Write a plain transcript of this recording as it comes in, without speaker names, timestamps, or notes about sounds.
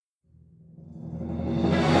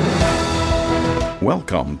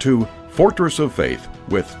Welcome to Fortress of Faith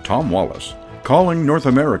with Tom Wallace, calling North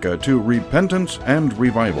America to repentance and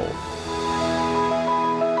revival.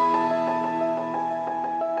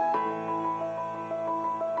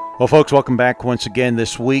 Well, folks, welcome back once again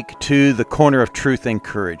this week to the Corner of Truth and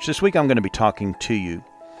Courage. This week I'm going to be talking to you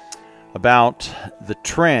about the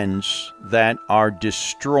trends that are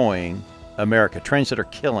destroying America, trends that are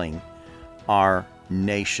killing our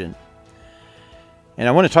nation. And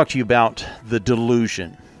I want to talk to you about the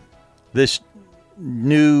delusion, this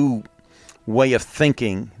new way of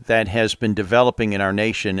thinking that has been developing in our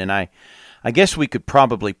nation. And I guess we could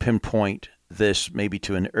probably pinpoint this maybe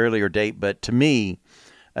to an earlier date, but to me,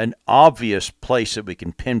 an obvious place that we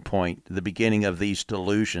can pinpoint the beginning of these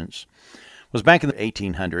delusions was back in the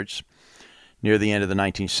 1800s, near the end of the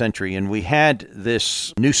 19th century, and we had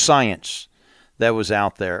this new science that was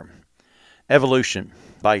out there, evolution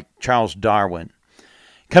by Charles Darwin,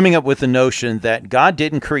 coming up with the notion that God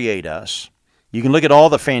didn't create us. You can look at all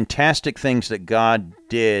the fantastic things that God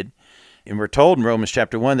did, and we're told in Romans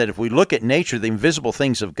chapter 1 that if we look at nature, the invisible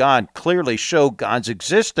things of God clearly show God's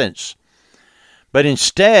existence. But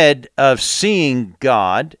instead of seeing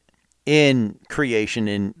God in creation,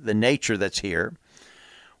 in the nature that's here,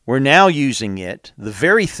 we're now using it, the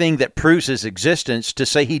very thing that proves his existence, to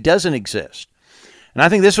say he doesn't exist. And I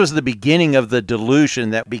think this was the beginning of the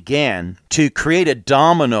delusion that began to create a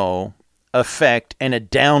domino effect and a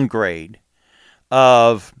downgrade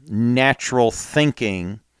of natural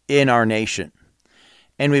thinking in our nation.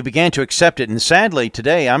 And we began to accept it. And sadly,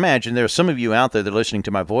 today, I imagine there are some of you out there that are listening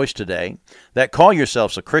to my voice today that call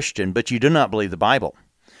yourselves a Christian, but you do not believe the Bible.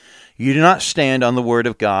 You do not stand on the Word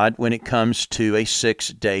of God when it comes to a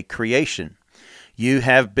 6-day creation. You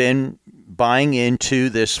have been buying into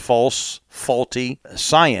this false, faulty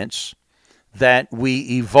science that we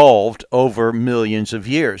evolved over millions of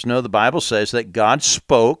years. No, the Bible says that God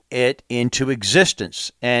spoke it into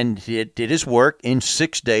existence, and it did his work in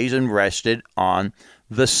 6 days and rested on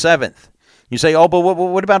the seventh. You say, oh, but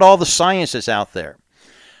what about all the science that's out there?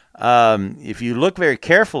 If you look very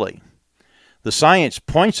carefully, the science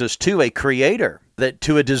points us to a creator,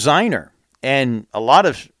 to a designer. And a lot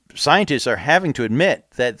of scientists are having to admit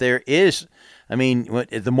that there is,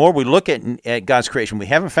 the more we look at God's creation, we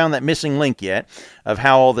haven't found that missing link yet of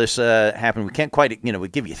how all this happened. We can't quite, we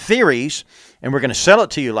give you theories, and we're going to sell it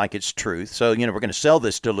to you like it's truth. So, we're going to sell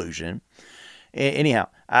this delusion. Anyhow,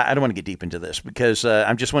 I don't want to get deep into this because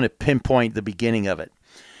I just want to pinpoint the beginning of it.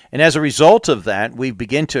 And as a result of that, we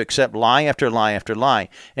begin to accept lie after lie after lie.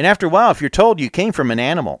 And after a while, if you're told you came from an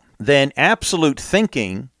animal, then absolute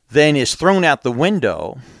thinking then is thrown out the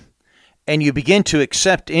window, and you begin to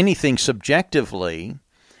accept anything subjectively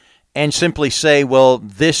and simply say, well,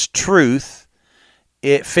 this truth,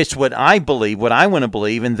 it fits what I believe, what I want to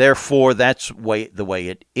believe, and therefore that's the way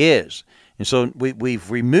it is. And so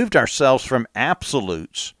we've removed ourselves from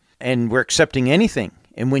absolutes, and we're accepting anything.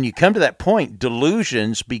 And when you come to that point,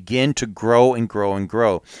 delusions begin to grow and grow and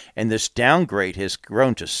grow. And this downgrade has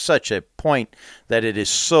grown to such a point that it is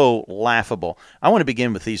so laughable. I want to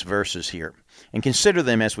begin with these verses here and consider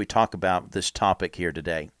them as we talk about this topic here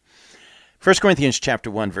today. 1 Corinthians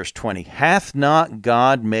chapter 1, verse 20, hath not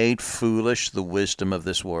God made foolish the wisdom of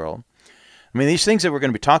this world? These things that we're going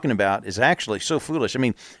to be talking about is actually so foolish.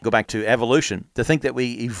 Go back to evolution. To think that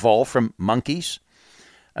we evolved from monkeys,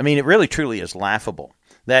 it really truly is laughable.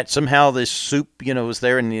 That somehow this soup, was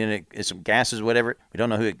there and some gases, whatever. We don't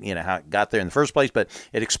know how it got there in the first place, but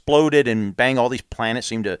it exploded and bang, all these planets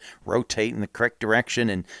seem to rotate in the correct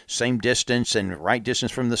direction and same distance and right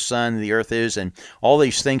distance from the sun, the earth is, and all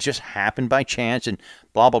these things just happen by chance and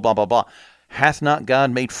blah, blah, blah, blah, blah. Hath not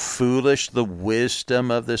God made foolish the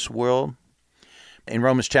wisdom of this world? In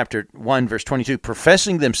Romans chapter 1, verse 22,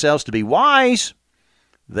 professing themselves to be wise,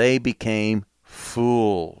 they became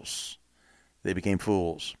fools. They became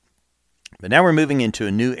fools. But now we're moving into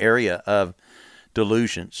a new area of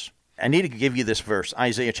delusions. I need to give you this verse,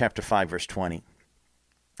 Isaiah chapter 5, verse 20.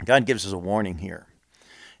 God gives us a warning here.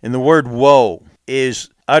 And the word woe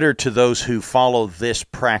is uttered to those who follow this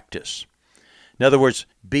practice. In other words,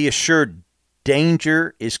 be assured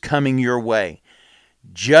danger is coming your way.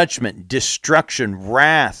 Judgment, destruction,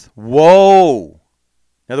 wrath, woe.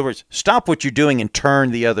 In other words, stop what you're doing and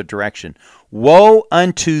turn the other direction. Woe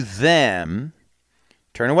unto them,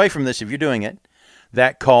 turn away from this if you're doing it,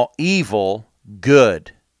 that call evil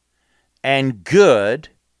good, and good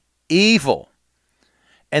evil,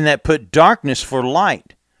 and that put darkness for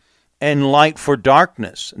light, and light for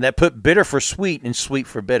darkness, and that put bitter for sweet, and sweet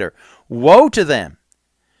for bitter. Woe to them.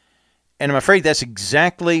 And I'm afraid that's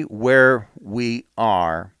exactly where we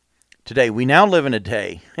are today. We now live in a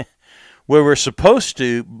day where we're supposed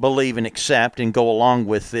to believe and accept and go along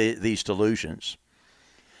with these delusions.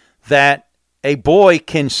 That a boy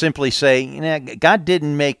can simply say, God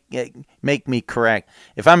didn't make me correct.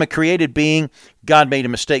 If I'm a created being, God made a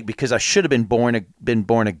mistake because I should have been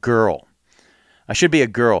born a girl. I should be a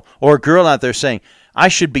girl. Or a girl out there saying, I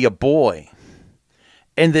should be a boy.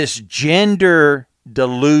 And this gender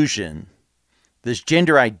delusion, this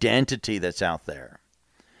gender identity that's out there,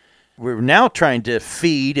 we're now trying to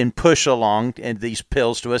feed and push along and these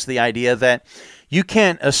pills to us the idea that you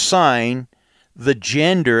can't assign the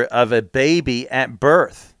gender of a baby at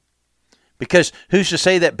birth. Because who's to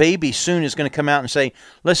say that baby soon is going to come out and say,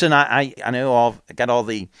 listen, I know I got all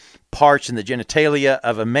the parts and the genitalia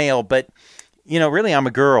of a male, but, really I'm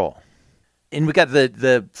a girl. And we got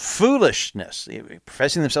the foolishness,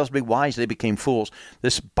 professing themselves to be wise, they became fools.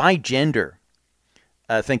 This bigender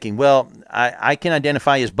thinking, well, I can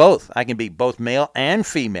identify as both. I can be both male and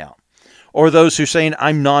female. Or those who are saying,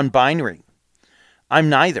 I'm non-binary. I'm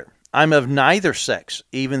neither. I'm of neither sex,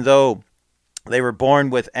 even though they were born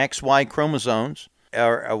with XY chromosomes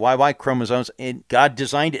or YY chromosomes. And God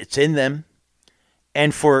designed it. It's in them.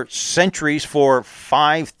 And for centuries, for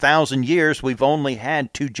 5,000 years, we've only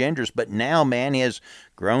had two genders. But now man has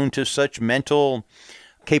grown to such mental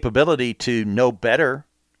capability to know better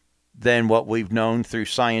than what we've known through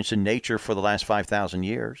science and nature for the last 5,000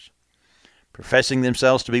 years. Professing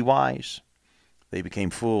themselves to be wise, they became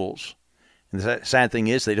fools. And the sad thing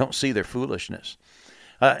is they don't see their foolishness.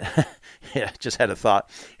 Just had a thought.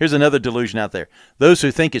 Here's another delusion out there. Those who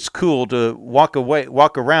think it's cool to walk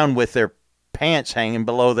around with their pants hanging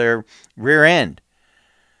below their rear end.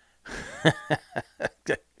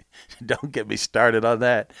 Don't get me started on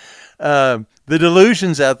that. The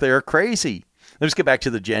delusions out there are crazy. Let's get back to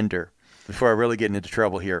the gender before I really get into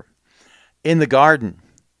trouble here. In the garden,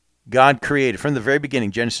 God created, from the very beginning,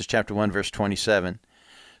 Genesis chapter 1, verse 27,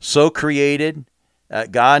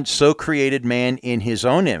 God so created man in his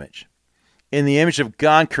own image. In the image of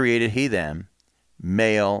God created he them,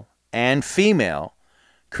 male and female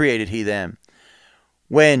created he them.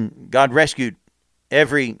 When God rescued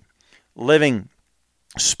every living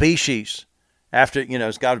species after,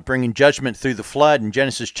 as God was bringing judgment through the flood in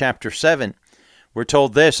Genesis chapter 7, we're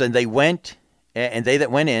told this, and they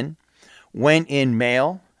that went in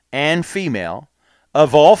male and female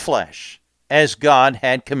of all flesh, as God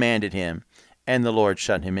had commanded him, and the Lord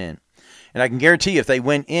shut him in. And I can guarantee you, if they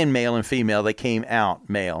went in male and female, they came out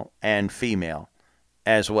male and female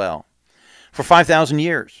as well. For 5,000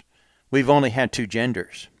 years, we've only had two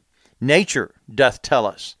genders. Nature doth tell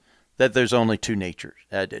us that there's only two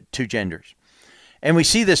genders. And we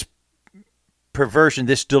see this perversion,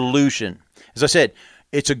 this delusion. As I said,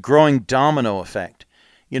 it's a growing domino effect,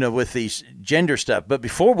 with these gender stuff. But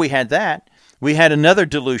before we had that, we had another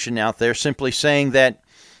delusion out there simply saying that,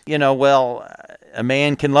 a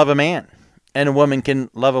man can love a man and a woman can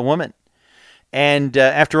love a woman. And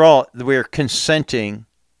after all, we're consenting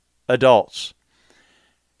adults.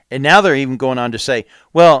 And now they're even going on to say,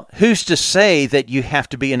 well, who's to say that you have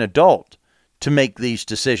to be an adult to make these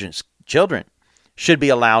decisions? Children should be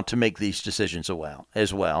allowed to make these decisions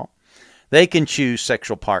as well. They can choose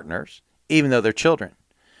sexual partners, even though they're children.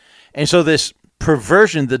 And so this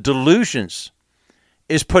perversion, the delusions,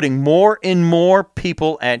 is putting more and more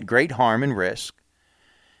people at great harm and risk.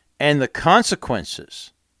 And the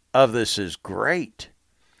consequences of this is great.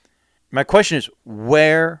 My question is,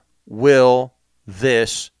 where will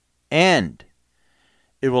this end?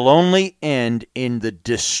 It will only end in the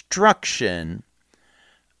destruction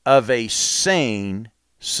of a sane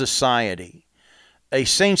society. A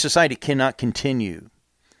sane society cannot continue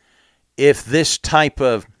if this type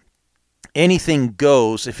of anything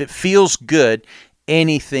goes, if it feels good,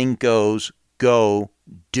 anything goes, go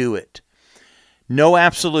do it. No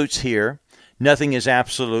absolutes here. Nothing is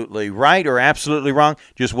absolutely right or absolutely wrong.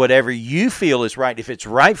 Just whatever you feel is right. If it's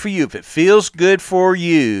right for you, if it feels good for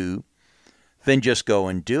you, then just go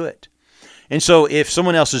and do it. And so if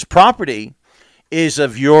someone else's property is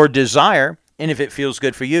of your desire, and if it feels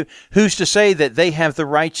good for you, who's to say that they have the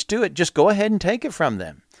rights to it? Just go ahead and take it from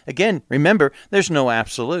them. Again, remember, there's no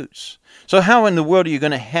absolutes. So how in the world are you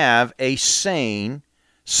going to have a sane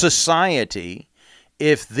society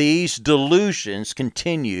if these delusions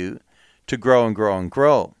continue to grow and grow and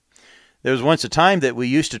grow? There was once a time that we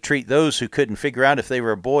used to treat those who couldn't figure out if they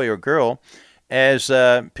were a boy or girl as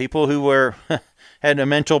people who had a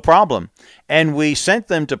mental problem. And we sent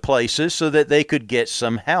them to places so that they could get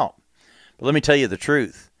some help. But let me tell you the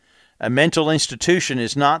truth. A mental institution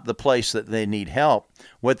is not the place that they need help.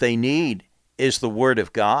 What they need is the Word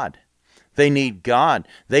of God. They need God.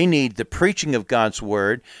 They need the preaching of God's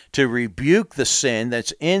word to rebuke the sin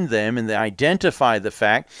that's in them and to identify the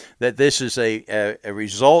fact that this is a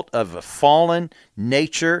result of a fallen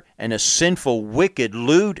nature and a sinful, wicked,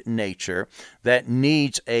 lewd nature that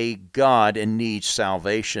needs a God and needs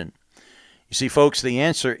salvation. You see, folks, the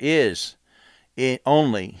answer is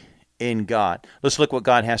only in God. Let's look what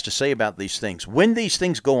God has to say about these things. When these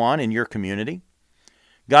things go on in your community,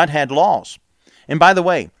 God had laws. And by the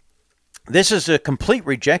way, this is a complete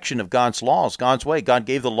rejection of God's laws, God's way. God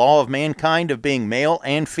gave the law of mankind of being male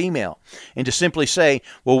and female. And to simply say,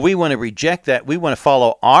 well, we want to reject that. We want to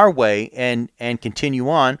follow our way and continue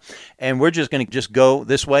on. And we're just going to just go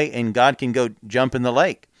this way and God can go jump in the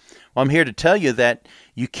lake. Well, I'm here to tell you that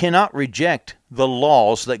you cannot reject the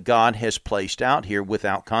laws that God has placed out here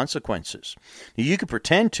without consequences. Now, you can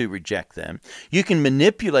pretend to reject them. You can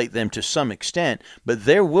manipulate them to some extent, but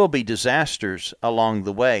there will be disasters along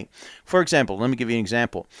the way. For example, let me give you an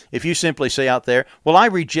example. If you simply say out there, well, I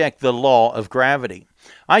reject the law of gravity.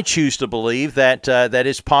 I choose to believe that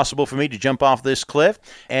it's possible for me to jump off this cliff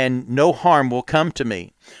and no harm will come to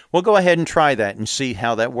me. Well, go ahead and try that and see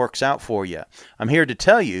how that works out for you. I'm here to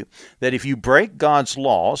tell you that if you break God's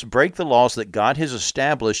laws, break the laws that God has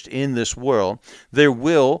established in this world, there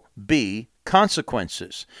will be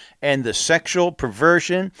consequences. And the sexual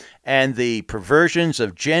perversion and the perversions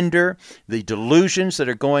of gender, the delusions that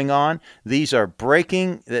are going on, these are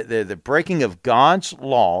the breaking of God's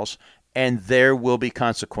laws, and there will be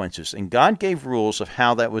consequences. And God gave rules of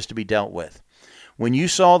how that was to be dealt with. When you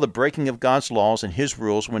saw the breaking of God's laws and his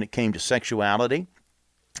rules when it came to sexuality,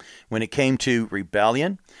 when it came to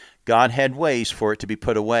rebellion, God had ways for it to be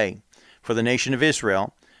put away. For the nation of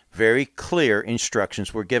Israel, very clear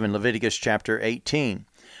instructions were given. Leviticus chapter 18.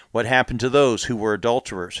 What happened to those who were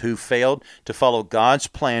adulterers, who failed to follow God's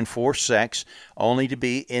plan for sex, only to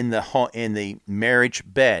be in the marriage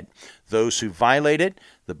bed? Those who violated,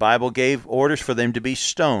 the Bible gave orders for them to be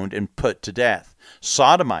stoned and put to death.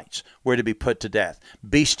 Sodomites were to be put to death.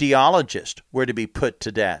 Bestiologists were to be put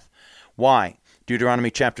to death. Why?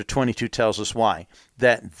 Deuteronomy chapter 22 tells us why.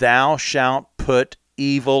 That thou shalt put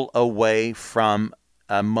evil away from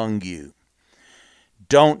among you.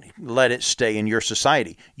 Don't let it stay in your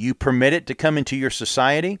society. You permit it to come into your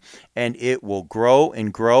society, and it will grow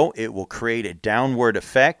and grow. It will create a downward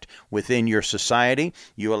effect within your society.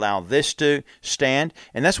 You allow this to stand,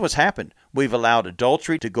 and that's what's happened. We've allowed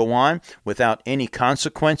adultery to go on without any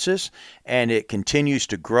consequences, and it continues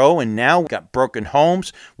to grow. And now we've got broken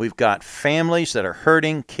homes. We've got families that are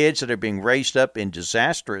hurting, kids that are being raised up in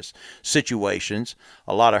disastrous situations.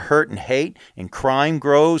 A lot of hurt and hate, and crime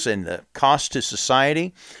grows, and the cost to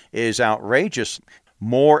society is outrageous.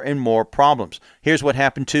 More and more problems. Here's what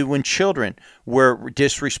happened to when children were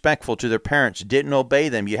disrespectful to their parents, didn't obey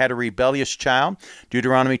them. You had a rebellious child.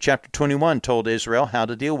 Deuteronomy chapter 21 told Israel how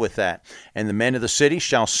to deal with that. And the men of the city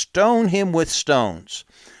shall stone him with stones,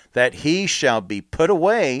 that he shall be put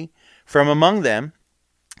away from among them.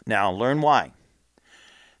 Now learn why.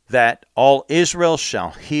 That all Israel shall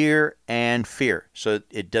hear and fear. So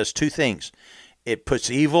it does two things. It puts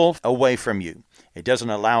evil away from you. It doesn't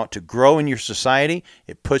allow it to grow in your society.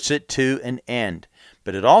 It puts it to an end.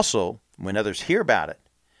 But it also, when others hear about it,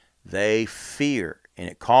 they fear. And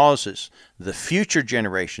it causes the future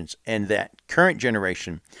generations and that current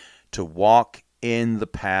generation to walk in the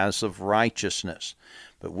paths of righteousness.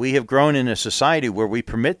 But we have grown in a society where we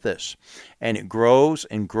permit this. And it grows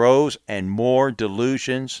and grows, and more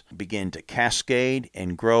delusions begin to cascade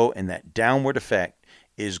and grow. And that downward effect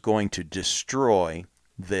is going to destroy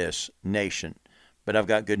this nation. But I've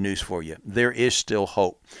got good news for you. There is still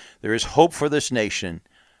hope. There is hope for this nation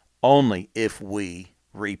only if we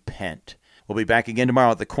repent. We'll be back again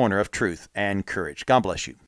tomorrow at the corner of truth and courage. God bless you.